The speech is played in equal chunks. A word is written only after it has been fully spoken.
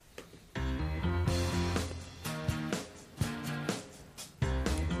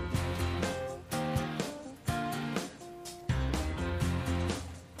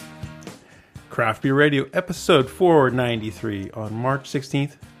Craft Beer Radio, episode 493 on March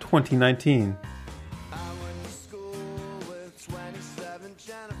 16th, 2019.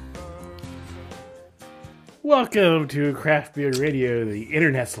 Welcome to Craft Beer Radio, the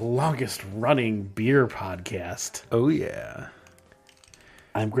internet's longest running beer podcast. Oh, yeah.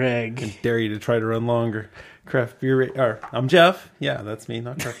 I'm Greg. Dare you to try to run longer. Craft Beer Radio. I'm Jeff. Yeah, that's me,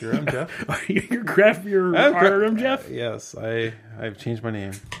 not Craft Beer. I'm Jeff. Are you your Craft Beer I'm Jeff? Yes, I've changed my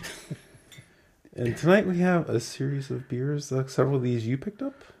name. And tonight we have a series of beers. Several of these you picked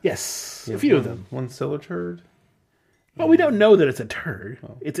up? Yes, a few of them. One cellar turd. Well, we don't know that it's a turd.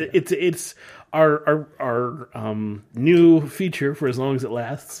 Oh, it's our new feature for as long as it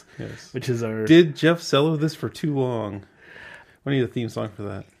lasts. Yes. Which is our. Did Jeff cellar this for too long? We need a theme song for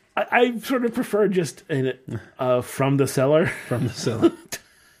that. I sort of prefer just from the cellar. From the cellar.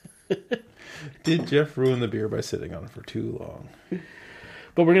 Did Jeff ruin the beer by sitting on it for too long?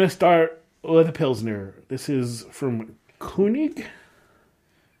 But we're gonna start with a Pilsner. This is from Koenig.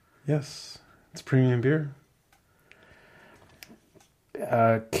 Yes, it's premium beer.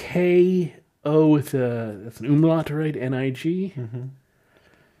 K-O with that's an umlaut, right? N-I-G. Mm-hmm.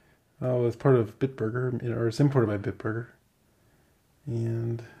 Oh, it's part of Bitburger, or it's imported by Bitburger.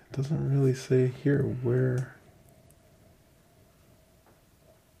 And it doesn't really say here where.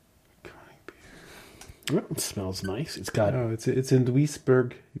 Oh, it smells nice. It's got. Oh, it's in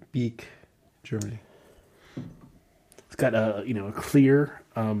Duisburg, Beek, Germany. It's got a clear.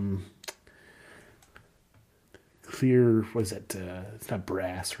 Clear, what is that? It's not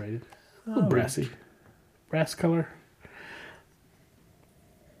brass, right? A little brassy. Brass color.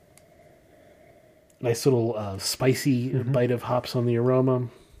 Nice little spicy bite of hops on the aroma.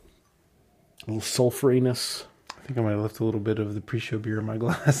 A little sulfuriness. I think I might have left a little bit of the pre-show beer in my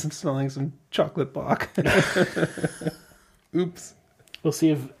glass. I'm smelling some chocolate bock. Oops. We'll see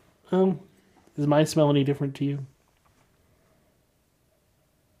if... does mine smell any different to you?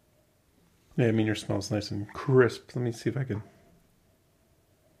 Yeah, I mean, your smell's nice and crisp. Let me see if I can...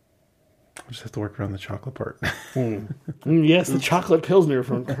 I'll just have to work around the chocolate part. Yes, the chocolate Pilsner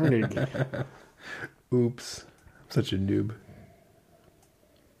from Koenig. Oops. I'm such a noob.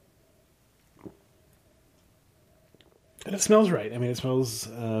 And it smells right. I mean, it smells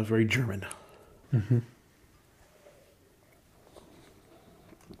very German. Mm-hmm.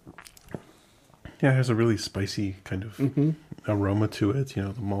 Yeah, it has a really spicy kind of aroma to it.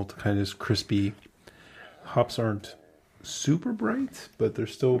 The malt kind of is crispy. Hops aren't super bright, but they're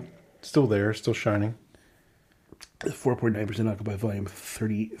still there, still shining. 4.9% alcohol by volume,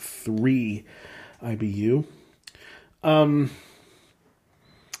 33 IBU.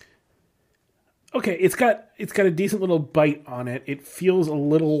 Okay, it's got a decent little bite on it. It feels a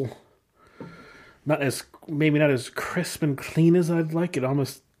little maybe not as crisp and clean as I'd like. It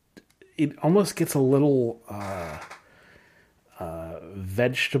almost gets a little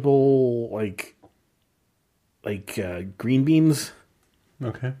vegetable like green beans.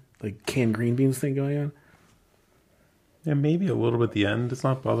 Okay. Like canned green beans thing going on. Yeah, maybe a little bit at the end. It's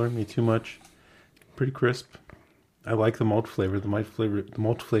not bothering me too much. Pretty crisp. I like the malt flavor. The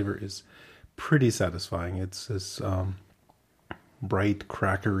malt flavor is pretty satisfying. It's this bright,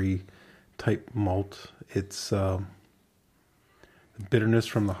 crackery type malt. It's the bitterness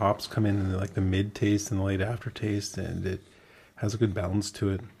from the hops come in like the mid taste and the late aftertaste, and it has a good balance to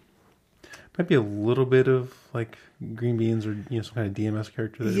it. Might be a little bit of like green beans or some kind of DMS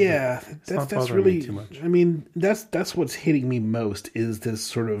character there. Yeah, that's really too much. I mean, that's what's hitting me most is this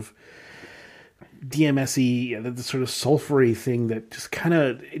sort of DMS-y, the sort of sulfury thing that just kind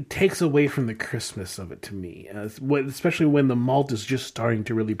of it takes away from the crispness of it to me. Especially when the malt is just starting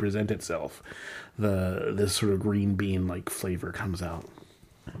to really present itself, this sort of green bean like flavor comes out.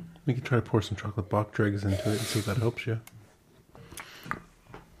 We could try to pour some chocolate Bock dregs into it and see if that helps you.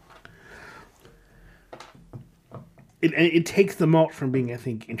 It takes the malt from being, I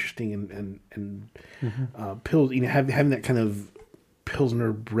think, interesting and pills. Having that kind of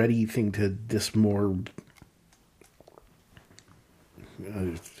Pilsner bready thing to this more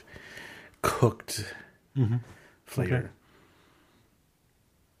cooked flavor. Okay.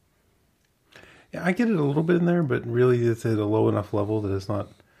 Yeah, I get it a little bit in there, but really it's at a low enough level that it's not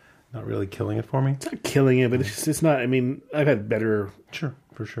really killing it for me. It's not killing it, but it's not. I mean, I've had better. Sure,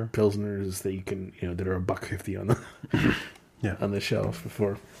 for sure. Pilsners that you can, that are $1.50 on the on the shelf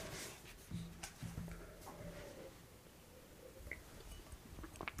before.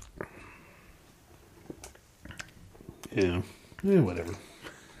 Yeah, whatever.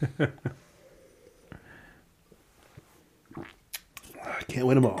 I can't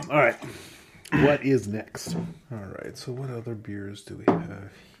win them all. All right, what is next? All right. So what other beers do we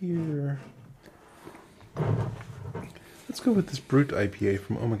have here? Let's go with this Brut IPA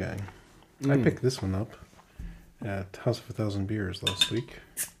from Omegang. I picked this one up at House of a Thousand Beers last week.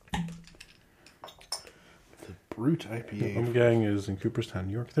 The Brut IPA. Omegang is in Cooperstown,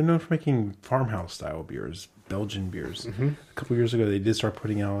 New York. They're known for making farmhouse-style beers, Belgian beers. A couple years ago, they did start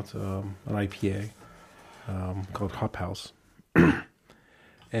putting out an IPA called Hop House.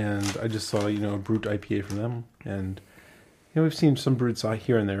 And I just saw, a Brut IPA from them. And, we've seen some Bruts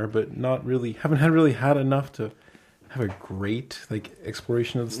here and there, but not really, haven't really had enough to have a great,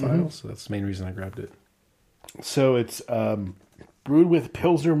 exploration of the style. So that's the main reason I grabbed it. So it's brewed with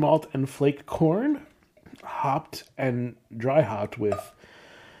Pilsner malt and flaked corn, hopped and dry hopped with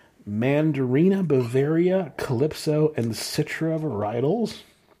Mandarina, Bavaria, Calypso, and Citra varietals,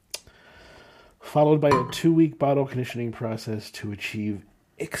 followed by a 2-week bottle conditioning process to achieve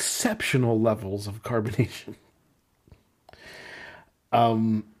exceptional levels of carbonation.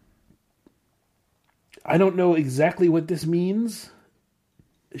 I don't know exactly what this means.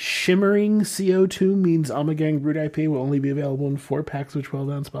 Shimmering CO2 means Omegang Brut IPA will only be available in 4 packs of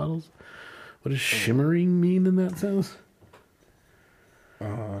 12-ounce bottles. What does shimmering mean in that sense?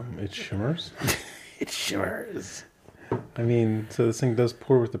 It shimmers. It shimmers. I mean, so this thing does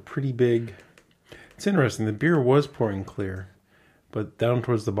pour with a pretty big... It's interesting. The beer was pouring clear, but down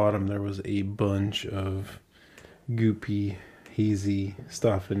towards the bottom there was a bunch of goopy, hazy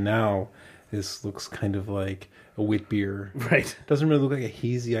stuff, and now this looks kind of like a wit beer. Right. Doesn't really look like a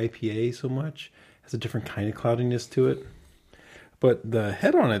hazy IPA so much. It has a different kind of cloudiness to it. But the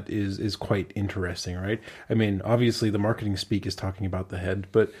head on it is quite interesting, right? I mean, obviously the marketing speak is talking about the head,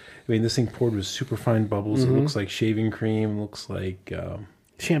 but I mean, this thing poured with super fine bubbles. It looks like shaving cream. Looks like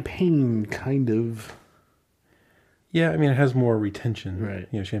champagne, kind of. Yeah, I mean, it has more retention.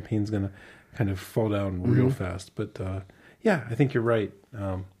 Right. Champagne's gonna kind of fall down real fast. But yeah, I think you're right.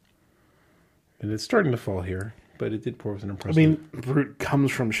 And it's starting to fall here, but it did pour with an impressive. I mean, Brut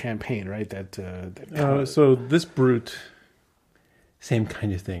comes from champagne, right? So this Brut, same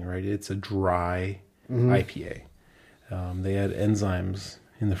kind of thing, right? It's a dry IPA. They add enzymes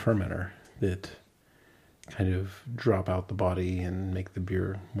in the fermenter that kind of drop out the body and make the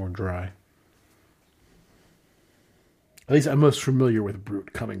beer more dry. At least I'm most familiar with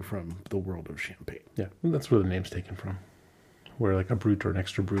Brut coming from the world of champagne. Yeah, that's where the name's taken from. Where like a Brut or an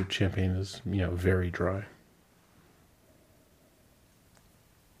extra Brut champagne is, very dry.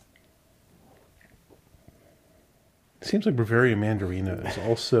 It seems like Bavaria Mandarina is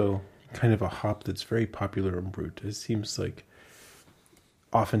also kind of a hop that's very popular in Brut. It seems like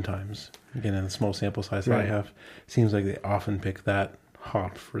oftentimes, again, in the small sample size that I have, it seems like they often pick that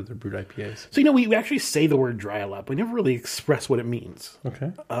hop for their Brut IPAs. So, we actually say the word dry a lot, but we never really express what it means.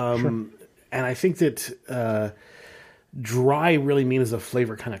 Okay. Sure. And I think that dry really means the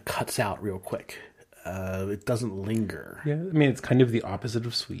flavor kind of cuts out real quick. It doesn't linger. Yeah, I mean, it's kind of the opposite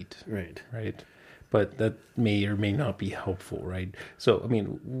of sweet. Right. Right. But that may or may not be helpful, right? So, I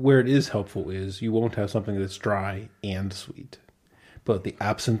mean, where it is helpful is you won't have something that's dry and sweet. But the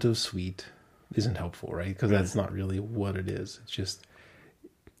absence of sweet isn't helpful, right? Because that's not really what it is. It's just...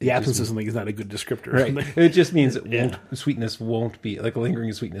 The absence of something is not a good descriptor. Right. It just means sweetness won't be... Like,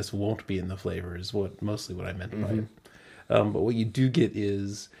 lingering sweetness won't be in the flavor is mostly what I meant by it. But what you do get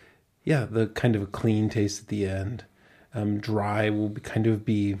is, the kind of a clean taste at the end. Dry will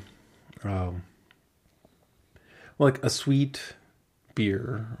be like a sweet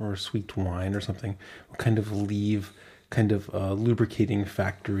beer or a sweet wine or something will kind of leave kind of a lubricating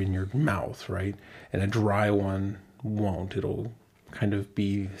factor in your mouth, right? And a dry one won't. It'll kind of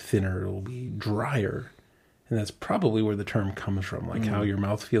be thinner. It'll be drier. And that's probably where the term comes from, like how your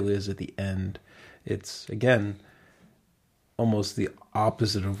mouthfeel is at the end. It's, again, almost the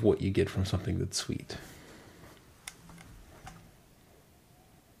opposite of what you get from something that's sweet.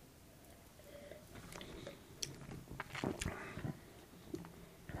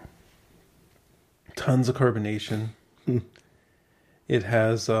 Tons of carbonation. It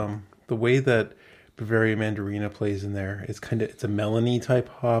has the way that Bavaria Mandarina plays in there. It's a melony type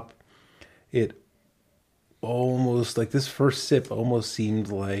hop. It almost like this first sip almost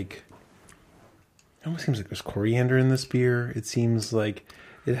seems like there's coriander in this beer. It seems like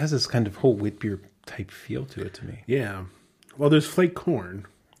it has this kind of whole wit beer type feel to it to me. Yeah. Well, there's flake corn.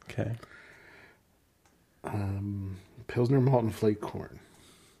 Okay. Pilsner malt and flake corn.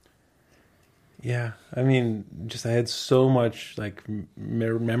 Yeah, I mean, I had so much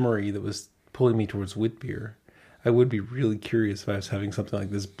memory that was pulling me towards wit beer. I would be really curious if I was having something like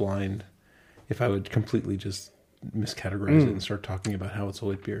this blind, if I would completely just miscategorize it and start talking about how it's a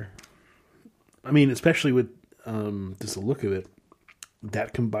wit beer. I mean, especially with just the look of it,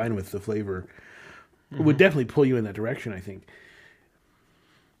 that combined with the flavor, would definitely pull you in that direction, I think.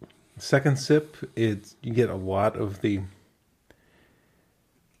 Second sip, you get a lot of the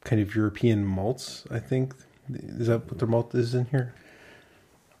kind of European malts, I think. Is that what their malt is in here?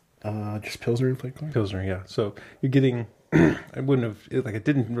 Just Pilsner and Flake Corn? Pilsner, yeah. So you're getting, it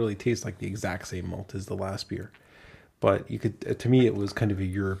didn't really taste like the exact same malt as the last beer. But you could, to me, it was kind of a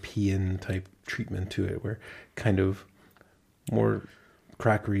European type treatment to it, where kind of more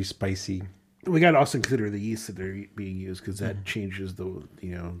crackery, spicy. We got to also consider the yeast that they're being used, because that changes the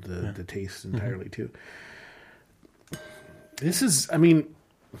taste entirely too. This is, I mean,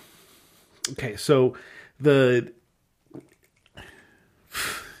 okay, so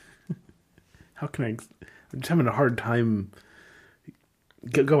how can I'm just having a hard time.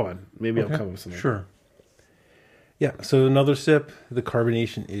 Go on. Maybe I'll come up with something. Sure. Yeah, so another sip. The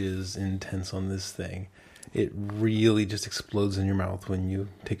carbonation is intense on this thing. It really just explodes in your mouth when you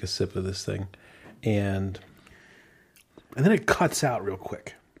take a sip of this thing. And then it cuts out real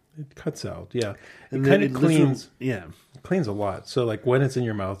quick. It cuts out, yeah. And it kind of cleans. Yeah. It cleans a lot. So like when it's in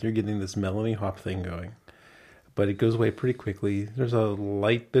your mouth, you're getting this melony hop thing going. But it goes away pretty quickly. There's a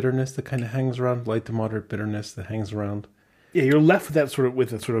light bitterness that kind of hangs around, light to moderate bitterness that hangs around. Yeah, you're left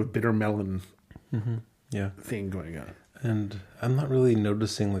with a sort of bitter melon thing going on. And I'm not really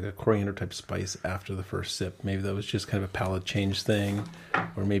noticing like a coriander type spice after the first sip. Maybe that was just kind of a palate change thing,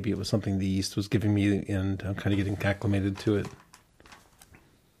 or maybe it was something the yeast was giving me, and I'm kind of getting acclimated to it.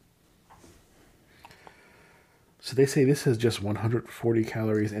 So they say this has just 140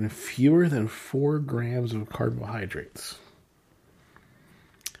 calories and fewer than 4 grams of carbohydrates.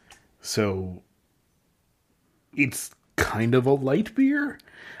 So it's kind of a light beer.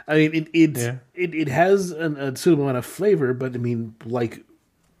 I mean, it has a suitable amount of flavor, but I mean, like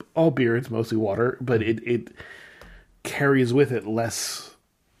all beer, it's mostly water, but it carries with it less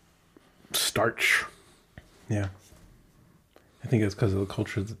starch. Yeah. I think it's because of the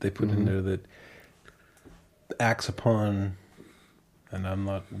culture that they put in there that acts upon, and I'm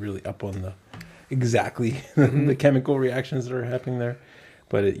not really up on the the chemical reactions that are happening there,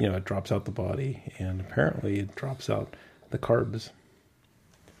 but it drops out the body, and apparently it drops out the carbs.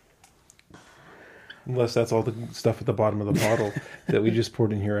 Unless that's all the stuff at the bottom of the bottle that we just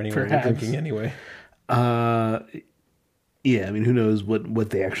poured in here anyway. We're drinking anyway. Yeah, I mean, who knows what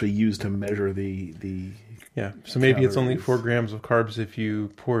they actually use to measure the yeah. So maybe it's only 4 grams of carbs if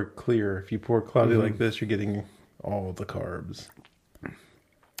you pour it clear. If you pour cloudy like this, you're getting all the carbs.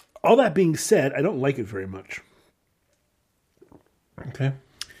 All that being said, I don't like it very much. Okay.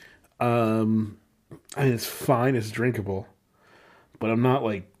 I mean, it's fine, it's drinkable, but I'm not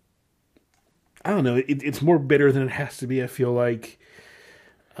like, I don't know, it's more bitter than it has to be, I feel like.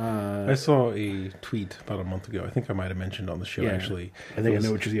 I saw a tweet about a month ago. I think I might have mentioned on the show, actually. I think I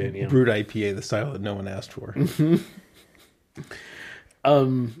know what you're getting. Yeah. Brewed IPA, the style that no one asked for.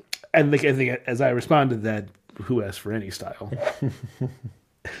 And I think as I responded to that, who asked for any style?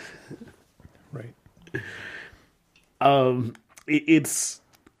 Right. It's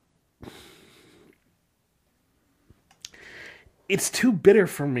too bitter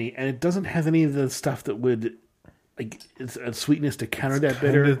for me, and it doesn't have any of the stuff that would, like, it's a sweetness to counter that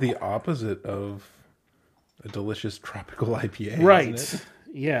bitter. Kind of the opposite of a delicious tropical IPA, right? Isn't it?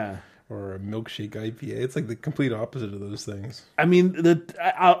 Yeah. Or a milkshake IPA. It's like the complete opposite of those things. I mean,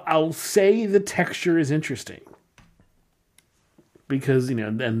 I'll say the texture is interesting because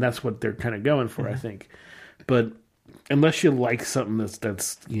and that's what they're kind of going for, I think. But unless you like something that's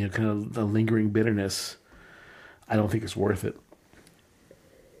kind of the lingering bitterness, I don't think it's worth it.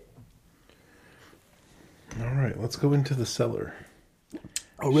 All right, let's go into the cellar.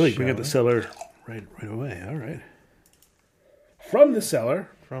 Oh, really? Bring up the cellar right away. All right. From the cellar.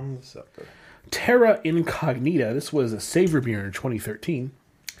 Terra Incognita. This was a savor beer in 2013.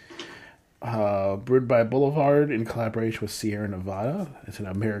 Brewed by Boulevard in collaboration with Sierra Nevada. It's an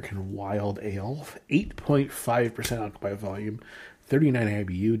American wild ale. 8.5% alcohol by volume. 39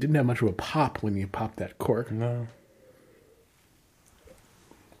 IBU. Didn't have much of a pop when you popped that cork. No.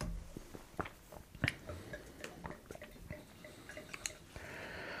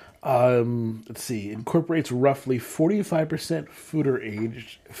 Let's see. Incorporates roughly 45% Foeder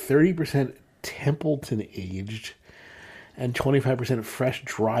aged, 30% Templeton aged, and 25% fresh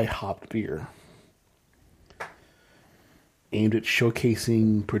dry hopped beer. Aimed at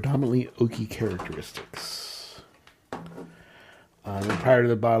showcasing predominantly oaky characteristics. Prior to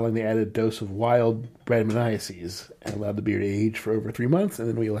the bottling, they added a dose of wild Brettanomyces and allowed the beer to age for over 3 months, and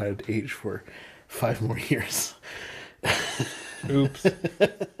then we allowed it to age for 5 more years. Oops.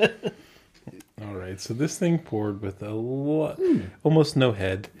 All right, so this thing poured with a lot, almost no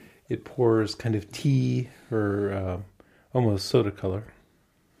head. it pours kind of tea or almost soda color.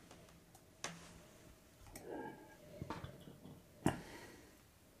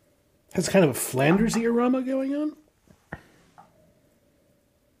 Has kind of a Flandersy aroma going on.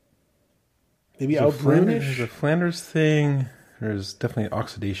 Maybe There's Albrunish. the Flanders thing. There's definitely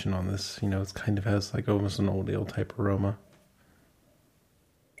oxidation on this. It kind of has like almost an old ale type aroma.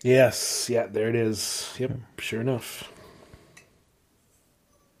 Yes, yeah, there it is. Yep, sure enough.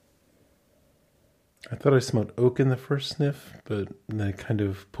 I thought I smelled oak in the first sniff, but then it kind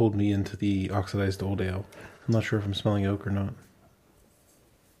of pulled me into the oxidized old ale. I'm not sure if I'm smelling oak or not.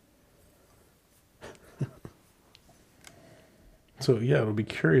 So yeah, it'll be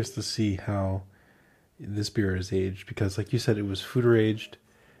curious to see how this beer is aged, because like you said, it was foeder aged.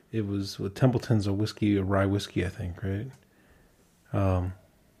 It was with Templeton's a rye whiskey, I think, right?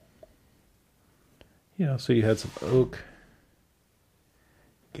 So you had some oak.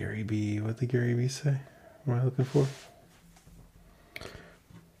 Gary B. What did Gary B say? What am I looking for?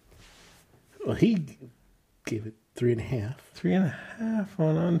 Well, he gave it 3.5. 3.5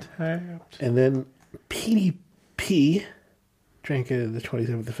 on Untapped. And then PDP drank it the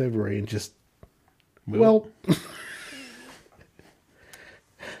 27th of February and just, well,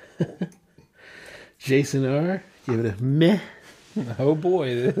 Jason R. gave it a meh. Oh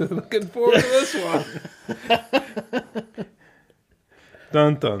boy, looking forward to this one.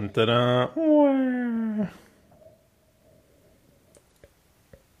 Dun dun dun dun.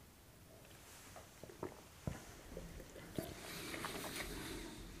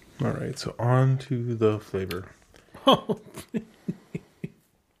 All right, so on to the flavor. Oh.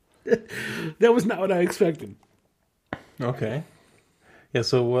 That was not what I expected. Okay. Yeah,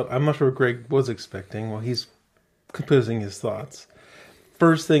 so what I'm not sure what Greg was expecting. Well, he's composing his thoughts.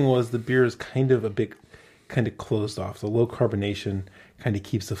 First thing was the beer is kind of closed off. The low carbonation kind of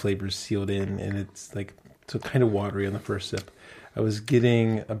keeps the flavors sealed in, and it's like so kind of watery on the first sip. I was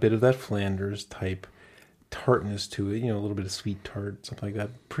getting a bit of that Flanders type tartness to it, a little bit of sweet tart, something like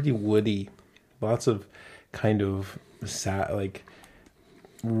that. Pretty woody, lots of kind of like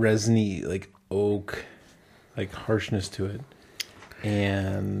resiny, like oak, like harshness to it.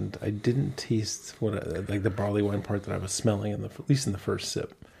 And I didn't taste like the barley wine part that I was smelling at least in the first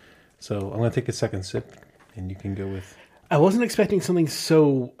sip. So I'm going to take a second sip, and you can go with. I wasn't expecting something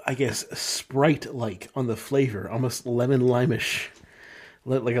so, I guess, Sprite-like on the flavor, almost lemon limeish,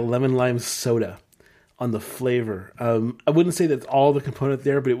 like a lemon lime soda on the flavor. I wouldn't say that's all the component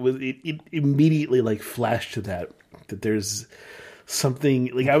there, but it immediately like flashed to that there's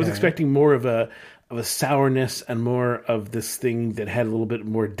something like I was expecting more of a sourness and more of this thing that had a little bit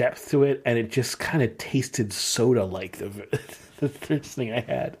more depth to it, and it just kind of tasted soda-like the first thing I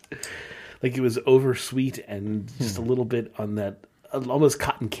had. Like it was oversweet and just a little bit on that almost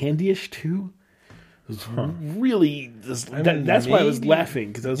cotton candy-ish too. It was really that's why I was laughing,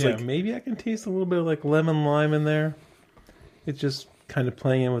 because I was like, maybe I can taste a little bit of like lemon lime in there. It's just kind of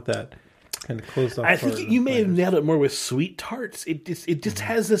playing in with that kind of closed off. I think you may have nailed it more with sweet tarts. It just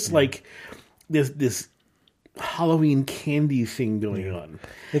has this like this Halloween candy thing going on.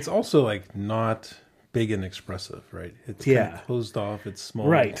 It's also like not big and expressive, right? It's kind of closed off. It's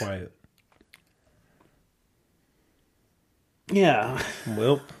small and quiet. Yeah.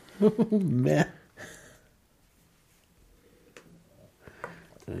 Well, meh.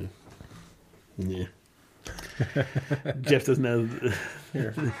 Yeah. Jeff doesn't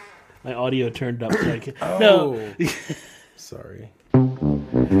have my audio turned up. Like, no. Sorry.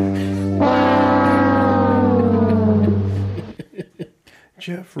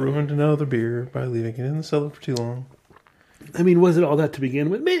 Jeff ruined another beer by leaving it in the cellar for too long. I mean, was it all that to begin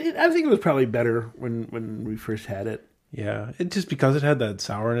with? I think it was probably better when we first had it. Yeah, it just because it had that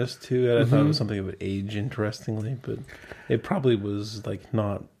sourness to it, I thought it was something that would age interestingly, but it probably was like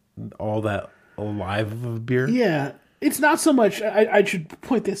not all that alive of a beer. Yeah, it's not so much. I should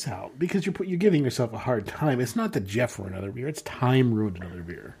point this out because you're giving yourself a hard time. It's not that Jeff ruined another beer; it's time ruined another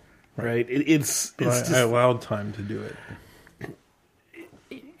beer, right? It's I allowed time to do it.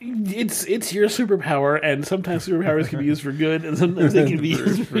 It's your superpower, and sometimes superpowers can be used for good, and sometimes they can be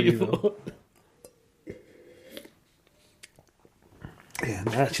used for evil. Yeah,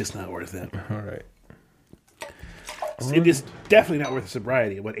 that's just not worth it. All right. It is definitely not worth the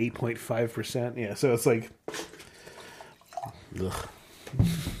sobriety. What, 8.5%? Yeah, so it's like... Ugh.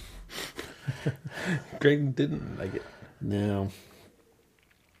 Greg didn't like it. No.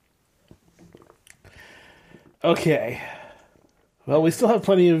 Okay. Well, we still have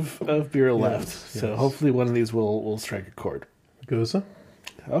plenty of beer left, so hopefully one of these will strike a chord. Goza?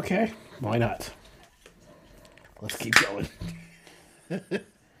 Okay, why not? Let's keep going.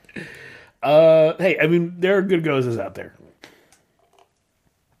 Hey, I mean, there are good gozas out there.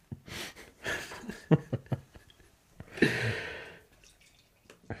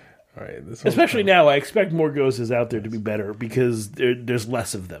 All right, Especially now, I expect more gozas out there to be better because there's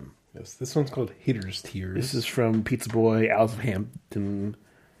less of them. Yes, this one's called Hater's Tears. This is from Pizza Boy out of Hampton.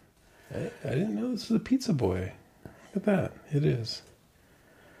 I didn't know this was a Pizza Boy. Look at that. It is.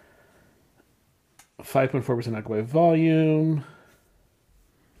 5.4% alcohol by volume.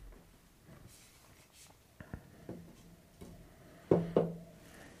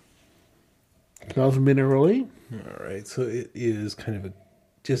 Smells minerally. All right, so it is kind of a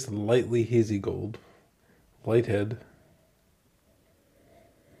just lightly hazy gold. Lighthead.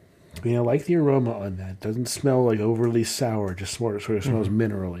 I mean, I like the aroma on that. Doesn't smell like overly sour. Just sort of smells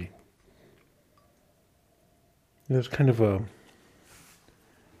minerally. There's kind of a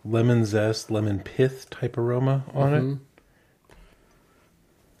lemon zest, lemon pith type aroma on it.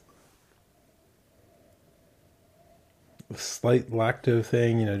 A slight lacto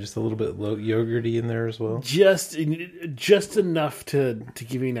thing, just a little bit yogurty in there as well. Just enough to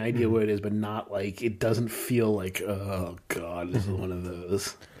give you an idea what it is, but not like it doesn't feel like, oh god, this is one of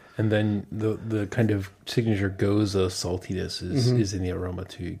those. And then the kind of signature Goza saltiness is in the aroma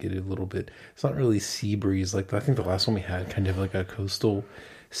too. You get a little bit. It's not really sea breeze like I think the last one we had, kind of like a coastal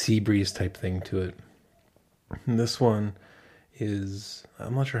sea breeze type thing to it. And this one is,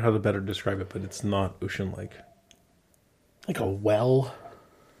 I'm not sure how to better describe it, but it's not ocean like. Like a well.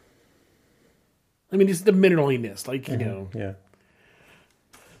 I mean, it's the mineraliness, like Yeah.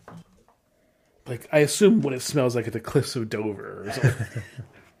 Like I assume what it smells like at the cliffs of Dover or something.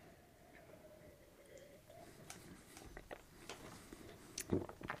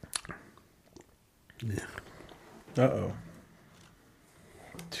 Yeah. 0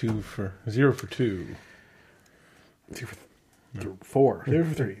 for 2. 0 for 4. 0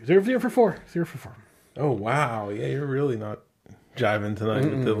 for 3. 0 for 4. 0 for 4. Oh wow, yeah, you're really not jiving tonight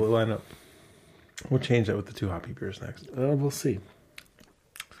with the lineup. We'll change that with the 2 hoppy beers next. We'll see.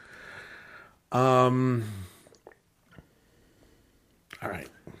 All right.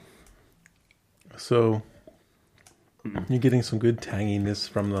 So you're getting some good tanginess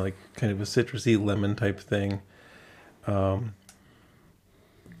from the kind of a citrusy lemon type thing. Almost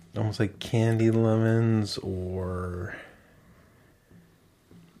like candy lemons or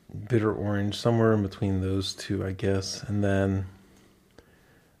bitter orange, somewhere in between those two, I guess. And then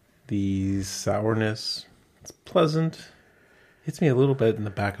the sourness, it's pleasant. Hits me a little bit in the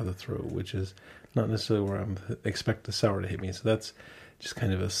back of the throat, which is not necessarily where I expect the sour to hit me. So that's just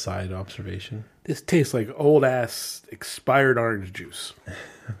kind of a side observation. This tastes like old ass expired orange juice.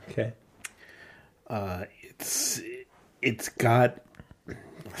 Okay. It's got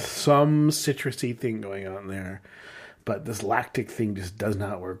some citrusy thing going on there, but this lactic thing just does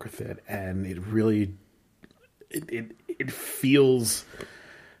not work with it, and it really it feels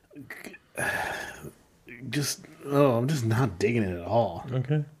just I'm just not digging it at all.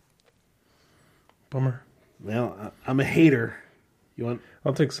 Okay. Bummer. Well, I'm a hater. You want?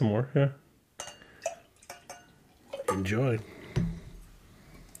 I'll take some more. Yeah. Enjoy.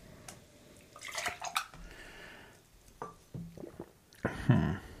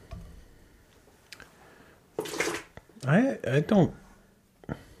 I don't.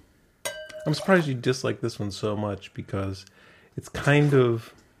 I'm surprised you dislike this one so much because it's kind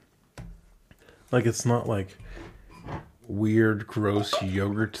of like it's not like weird, gross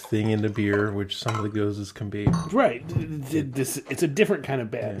yogurt thing in the beer, which some of the gozas can be. Right. It's a different kind of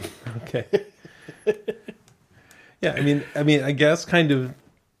bad. Okay. Yeah, I mean, I guess kind of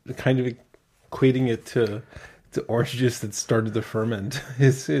equating it to orange juice that started to ferment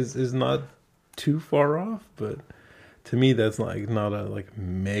is not too far off, but to me that's not a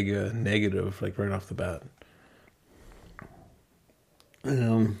mega negative right off the bat.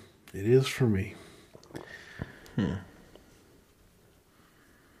 It is for me. I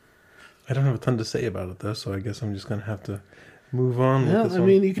don't have a ton to say about it though, so I guess I'm just gonna have to move on. Well, with this I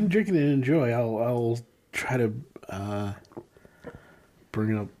mean, you can drink it and enjoy. I'll try to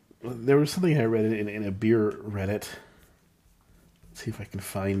bring up. There was something I read in a beer Reddit. Let's see if I can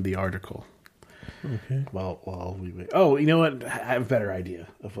find the article. Okay. While we wait. Oh, you know what? I have a better idea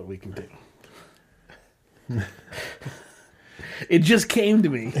of what we can do. It just came to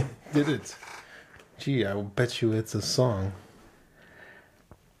me. Did it? Gee, I will bet you it's a song.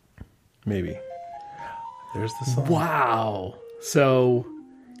 Maybe. There's the song. Wow. So,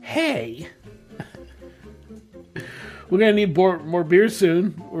 hey, We're gonna need more beer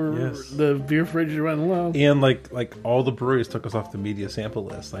soon, or Yes. the beer fridge is running low. And like all the breweries took us off the media sample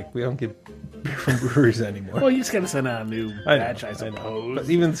list. Like we don't get beer from breweries anymore. Well, you just gotta send out a new I know, batch, I know. suppose. But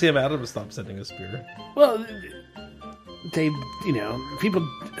even Sam Adams stopped sending us beer. Well, they, people.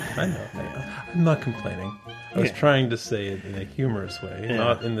 I know. I'm not complaining. I was Yeah. trying to say it in a humorous way,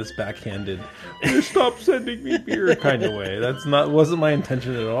 not in this backhanded "stop sending me beer" kind of way. Wasn't my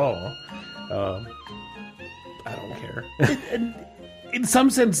intention at all. I don't care. In some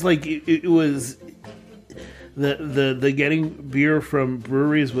sense, like it was the getting beer from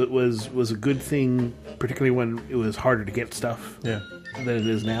breweries was a good thing, particularly when it was harder to get stuff Yeah. than it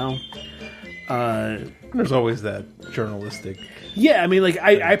is now. There's always that journalistic. Yeah, I mean, like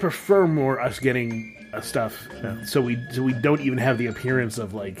I prefer more us getting stuff, so we don't even have the appearance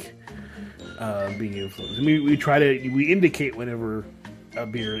of like being influenced. I mean, we indicate whenever a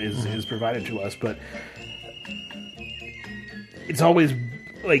beer is provided to us, but it's always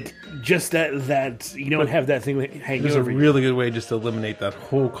like just that you don't have that thing hanging There's a over you. really good way just to eliminate that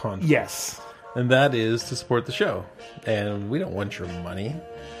whole concept. Yes. And that is to support the show. And we don't want your money.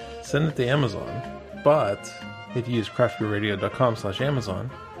 Send it to Amazon. But if you use craftbeerradio.com/Amazon,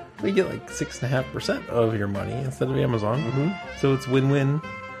 we get like 6.5% of your money instead of Amazon. So it's win-win.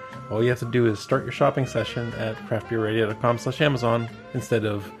 All you have to do is start your shopping session at craftbeerradio.com/Amazon instead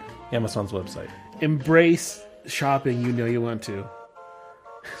of Amazon's website. Embrace shopping, you want to.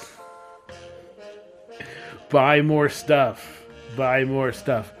 Buy more stuff. Buy more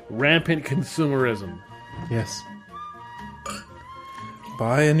stuff. Rampant consumerism. Yes.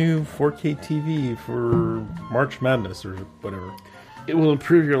 Buy a new 4K TV for March Madness or whatever. It will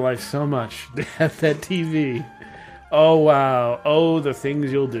improve your life so much to have that TV. Oh, wow. Oh, the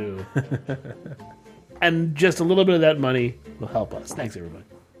things you'll do. And just a little bit of that money will help us. Thanks, everybody.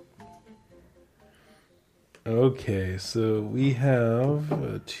 Okay, so we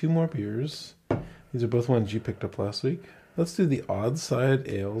have 2 more beers. These are both ones you picked up last week. Let's do the Odd Side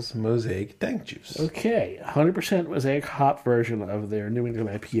Ales Mosaic Dank Juice. Okay, 100% Mosaic hop version of their New England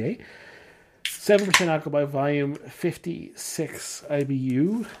IPA. 7% alcohol by volume, 56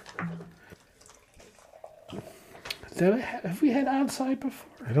 IBU. Have we had Odd Side before?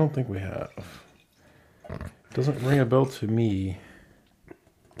 I don't think we have. Doesn't ring a bell to me.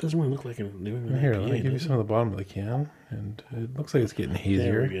 Doesn't really look like a New England Here, IPA. let me give you some of the bottom of the can. And it looks like it's getting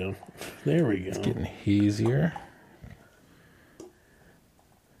hazier. There we go. It's getting hazier.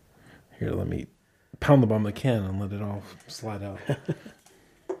 Here, let me pound the bottom of the can and let it all slide out.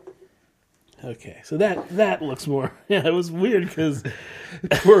 Okay, so that looks more. Yeah, it was weird because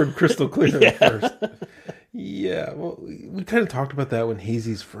Poured crystal clear at first. Yeah, well, we kind of talked about that when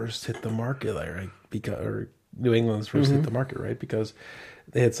hazies first hit the market, right? Or New England's first hit the market, right? Because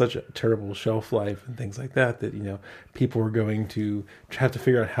they had such a terrible shelf life and things like that people were going to have to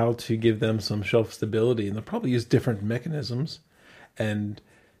figure out how to give them some shelf stability, and they'll probably use different mechanisms. And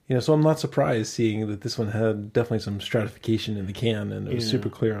so I'm not surprised seeing that this one had definitely some stratification in the can, and it was super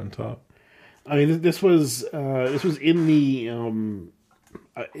clear on top. I mean, this was in the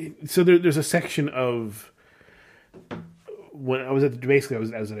so there's a section of when I was at a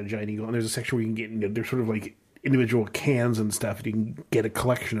Giant Eagle, and there's a section where you can get there's sort of like individual cans and stuff, and you can get a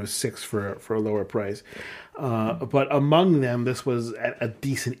collection of 6 for a lower price. But among them, this was at a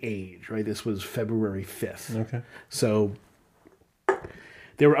decent age, right? This was February 5th. Okay. So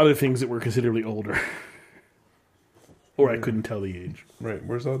there were other things that were considerably older, or I couldn't tell the age. Right.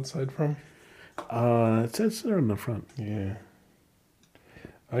 Where's the outside from? It says there on the front. Yeah.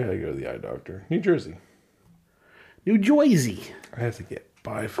 I gotta go to the eye doctor. New Jersey. New Jersey. I have to get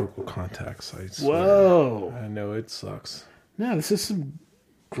bifocal contacts. I swear. Whoa. I know it sucks. No, this is some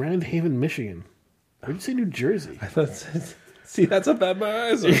Grand Haven, Michigan. Why did you say New Jersey? I thought. See, that's how bad my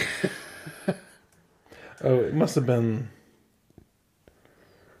eyes are. Oh, it must have been.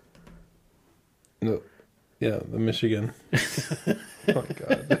 No, yeah, the Michigan. Oh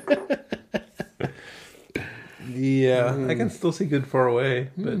God. Yeah, I can still see good far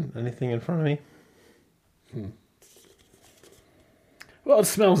away, but anything in front of me. Well, it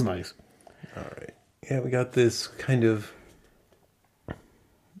smells nice. All right. Yeah, we got this kind of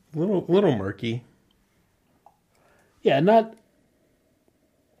little murky. Yeah, not.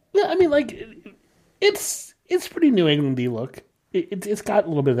 Yeah, I mean, like it's pretty New Englandy look. It's got a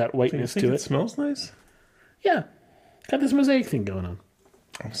little bit of that whiteness to it. it. Smells nice. Yeah, got this mosaic thing going on.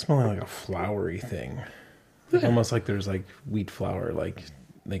 I'm smelling like a flowery thing. Like almost like there's like wheat flour like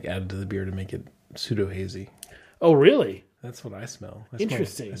added to the beer to make it pseudo hazy. Oh, really? That's what I smell.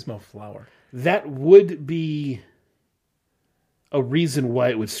 Interesting. I smell flour. That would be a reason why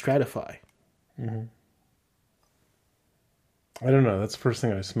it would stratify. Mm-hmm. I don't know. That's the first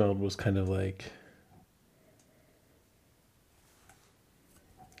thing I smelled was kind of like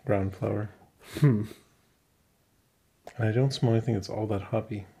ground flower. And I don't smell anything that's all that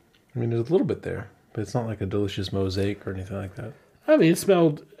hoppy. I mean, there's a little bit there, but it's not like a delicious mosaic or anything like that. I mean, it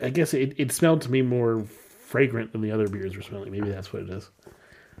smelled. I guess it smelled to me more fragrant than the other beers were smelling. Maybe that's what it is.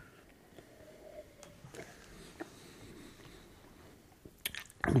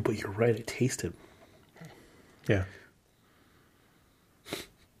 Oh, but you're right. I tasted. Yeah.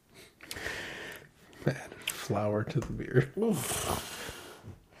 Added flour to the beer.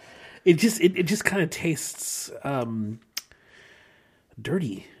 It just kind of tastes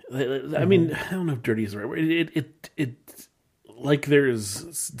dirty. I mean, I don't know if dirty is the right word. It like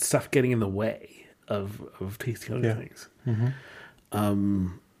there's stuff getting in the way of tasting other things.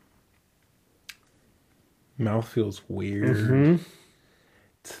 Mouth feels weird.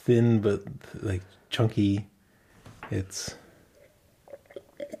 It's thin but like chunky. It's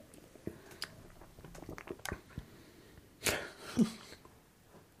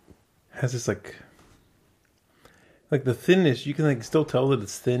has this like the thinness. You can like still tell that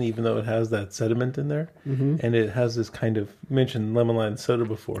it's thin even though it has that sediment in there. And it has this kind of, you mentioned lemon lime soda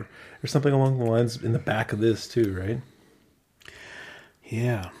before. There's something along the lines in the back of this too, right?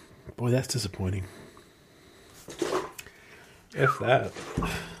 Yeah. Boy, that's disappointing. If that.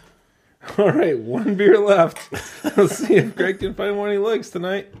 All right, one beer left. Let's see if Greg can find one he likes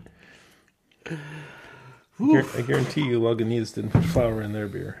tonight. I guarantee you Lagunitas didn't put flour in their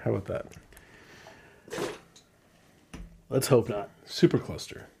beer. How about that? Let's hope not.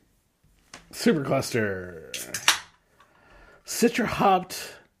 Supercluster. Supercluster. Citra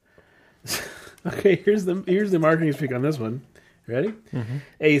hopped. Okay, here's the marketing speak on this one. Ready?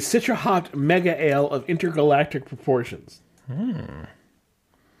 A Citra hopped mega ale of intergalactic proportions.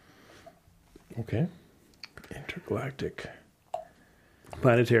 Okay. Intergalactic.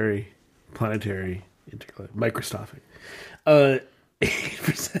 Planetary, intergalactic, microscopic. 8%.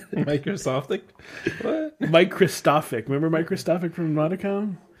 Microsoftic? What? Microscopic. Remember microscopic from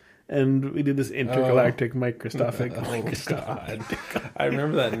Modicon? And we did this intergalactic microscopic. Oh God. I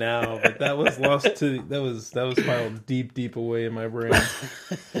remember that now, but that was lost to that was filed deep away in my brain.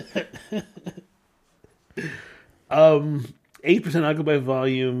 8% alcohol by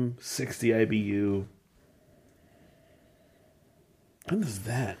volume, 60 IBU. What is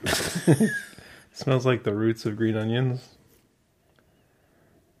that? Smells like the roots of green onions.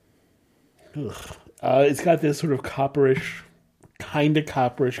 Ugh. It's got this sort of copperish, kind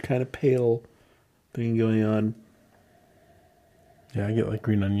of pale thing going on. Yeah, I get like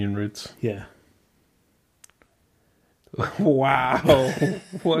green onion roots. Yeah. Wow.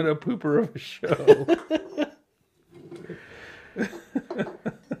 What a pooper of a show.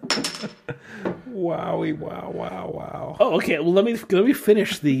 Wowie, wow. Oh, okay. Well, let me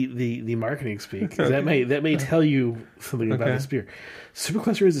finish the marketing speak. 'Cause that may tell you something about this beer.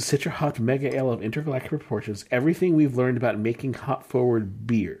 Supercluster is a Citra hopped mega ale of intergalactic proportions. Everything we've learned about making hop forward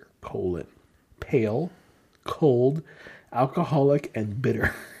beer: pale, cold, alcoholic, and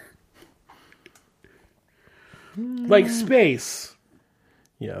bitter. Like space.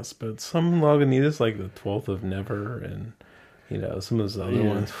 Yes, but some Lagunitas, like the 12th of Never, and some of those other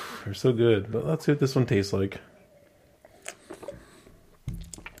ones, are so good. But let's see what this one tastes like.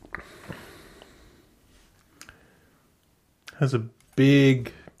 Has a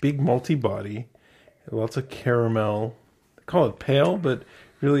big malty body, lots of caramel. They call it pale, but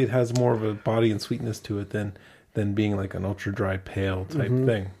really it has more of a body and sweetness to it than being like an ultra dry pale type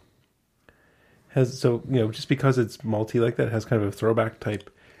thing. Just because it's malty like that, it has kind of a throwback type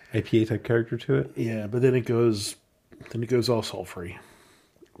IPA type character to it. Yeah, but then it goes all sulfury.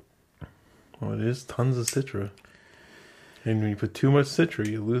 Well, it is tons of Citra. And when you put too much Citra,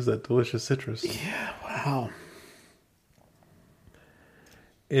 you lose that delicious citrus. Yeah, wow.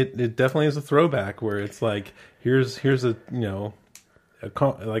 It definitely is a throwback where it's like here's a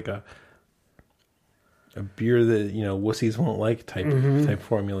a beer that wussies won't like type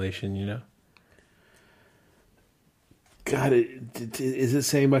formulation. God, is it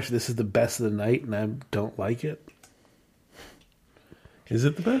saying much? This is the best of the night, and I don't like it. Is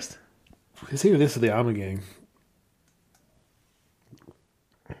it the best? It's either this or the Amagang.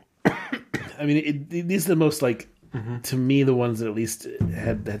 I mean, these are the most to me, the ones that at least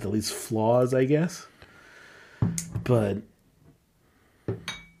had the least flaws, I guess. But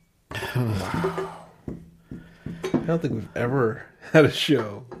wow, I don't think we've ever had a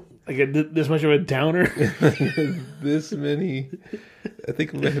show this much of a downer. This many. I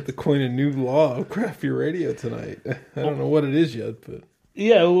think we might have to coin a new law of craft beer radio tonight. I don't know what it is yet, but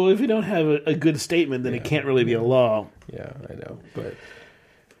Yeah, well, if you don't have a good statement, then it can't really be a law. Yeah, I know, but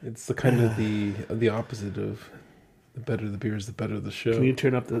it's the kind of the opposite of the better the beer is, the better the show. Can you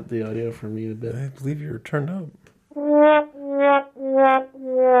turn up the audio for me a bit? I believe you're turned up.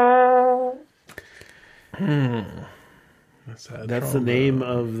 That's the name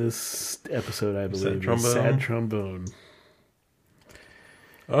of this episode, I believe. Sad Trombone. Sad Trombone.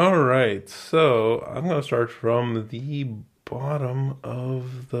 All right, so I'm going to start from the bottom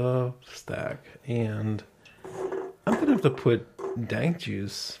of the stack, and I'm going to have to put Dank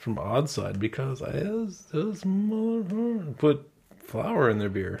Juice from Oddside because those put flour in their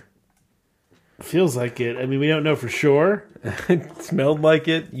beer. Feels like it. I mean, we don't know for sure. It smelled like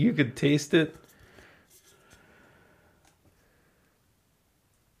it. You could taste it.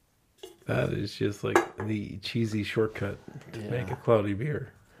 That is just like the cheesy shortcut to make a cloudy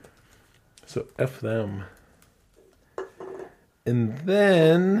beer. So F them. And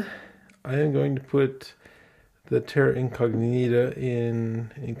then I am going to put the Terra Incognita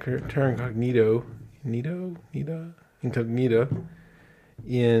Incognita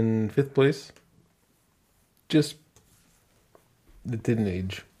in fifth place. Just it didn't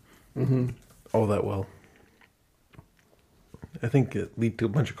age all that well. I think it led to a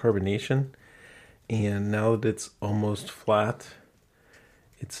bunch of carbonation, and now that it's almost flat,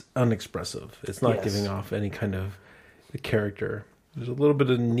 it's unexpressive. It's not giving off any kind of the character. There's a little bit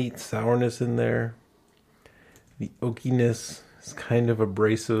of neat sourness in there. The oakiness is kind of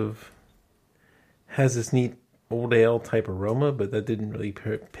abrasive. Has this neat old ale type aroma, but that didn't really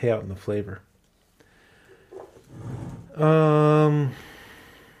pay out in the flavor.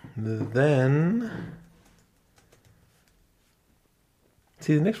 Then,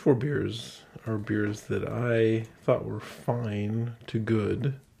 see, the next four beers are beers that I thought were fine to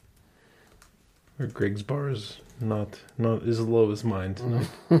good. Or Greg's bar is not as low as mine tonight.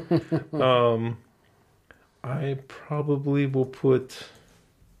 I probably will put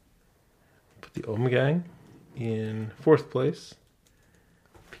the Ommegang in fourth place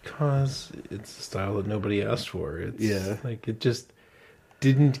because it's a style that nobody asked for. It's like it just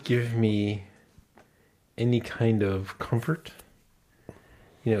didn't give me any kind of comfort.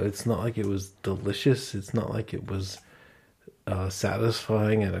 You know, it's not like it was delicious. It's not like it was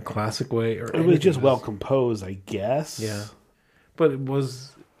satisfying in a classic way. Or it was just well composed, I guess. Yeah. But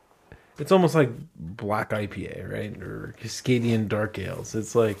it's almost like black IPA, right? Or Cascadian dark ales.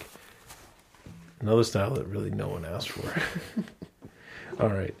 It's like another style that really no one asked for. All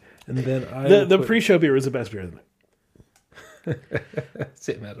right. And then the pre-show beer was the best beer of the night.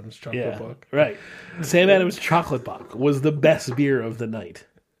 Sam Adams Chocolate Bock. Right. Sam Adams Chocolate Bock was the best beer of the night.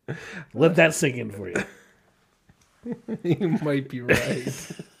 Let that sink in for you. You might be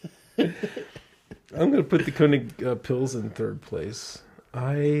right. I'm going to put the Koenig Pils in third place.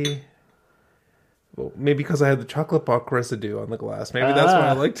 Maybe because I had the chocolate bock residue on the glass. Maybe that's why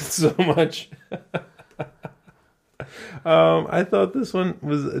I liked it so much. I thought this one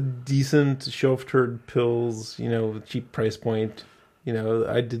was a decent shelf turd Pils, cheap price point.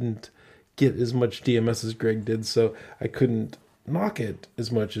 I didn't get as much DMS as Greg did, so I couldn't knock it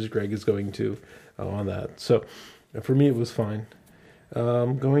as much as Greg is going to on that. So for me, it was fine.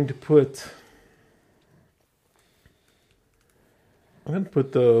 I'm going to put the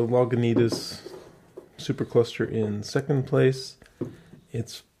Lagunitas Supercluster in second place.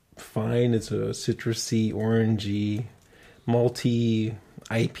 It's fine. It's a citrusy, orangey, malty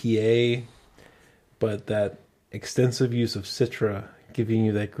IPA, but that extensive use of Citra giving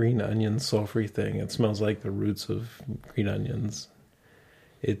you that green onion sulfury thing. It smells like the roots of green onions.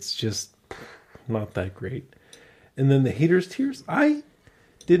 It's just not that great. And then the Hater's Tears. I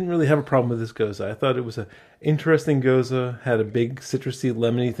didn't really have a problem with this Goza. I thought it was an interesting Goza. Had a big citrusy,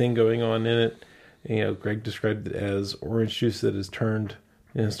 lemony thing going on in it. Greg described it as orange juice that has turned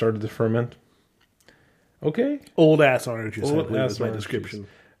and started to ferment. Okay. Old ass orange juice. Old ass my description. Juice.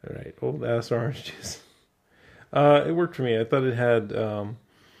 All right. Old ass orange juice. It worked for me. I thought it had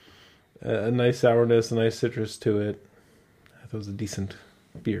a nice sourness, a nice citrus to it. I thought it was a decent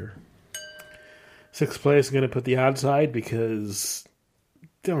beer. Sixth place, I'm going to put the Oddside because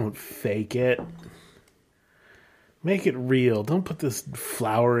don't fake it. Make it real. Don't put this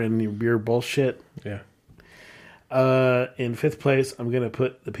flour in your beer bullshit. Yeah. In fifth place, I'm going to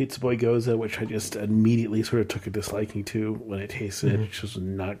put the Pizza Boy Goza, which I just immediately sort of took a disliking to when I tasted it, which was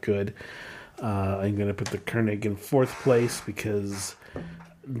not good. I'm going to put the Koenig in fourth place because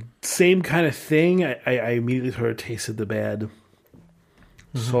same kind of thing. I immediately sort of tasted the bad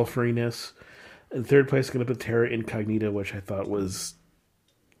sulfuriness. In third place, I'm going to put Terra Incognita, which I thought was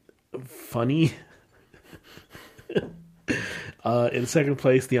funny. In second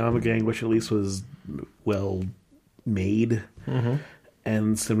place, the Ommegang, which at least was well made. Mm-hmm.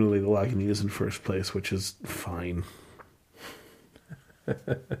 And similarly, the Lagunitas in first place, which is fine.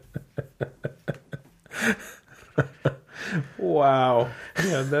 Wow.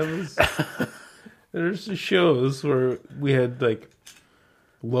 Yeah, that was... There's shows where we had, like,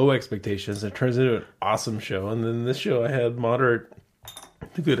 low expectations. It turns into an awesome show. And then this show I had moderate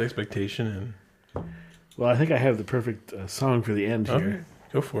to good expectation. And Well, I think I have the perfect song for the end here. okay,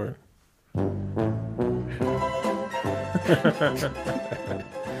 go for it.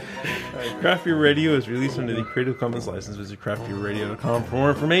 Craft Beer Radio is released under the Creative Commons license. Visit craftbeerradio.com for more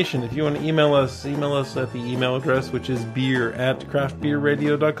information. If you want to email us at the email address, which is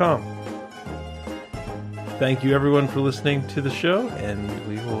beer@craftbeerradio.com. Thank you, everyone, for listening to the show, and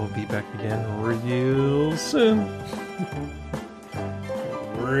we will be back again real soon.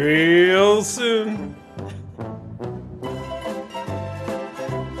 Real soon.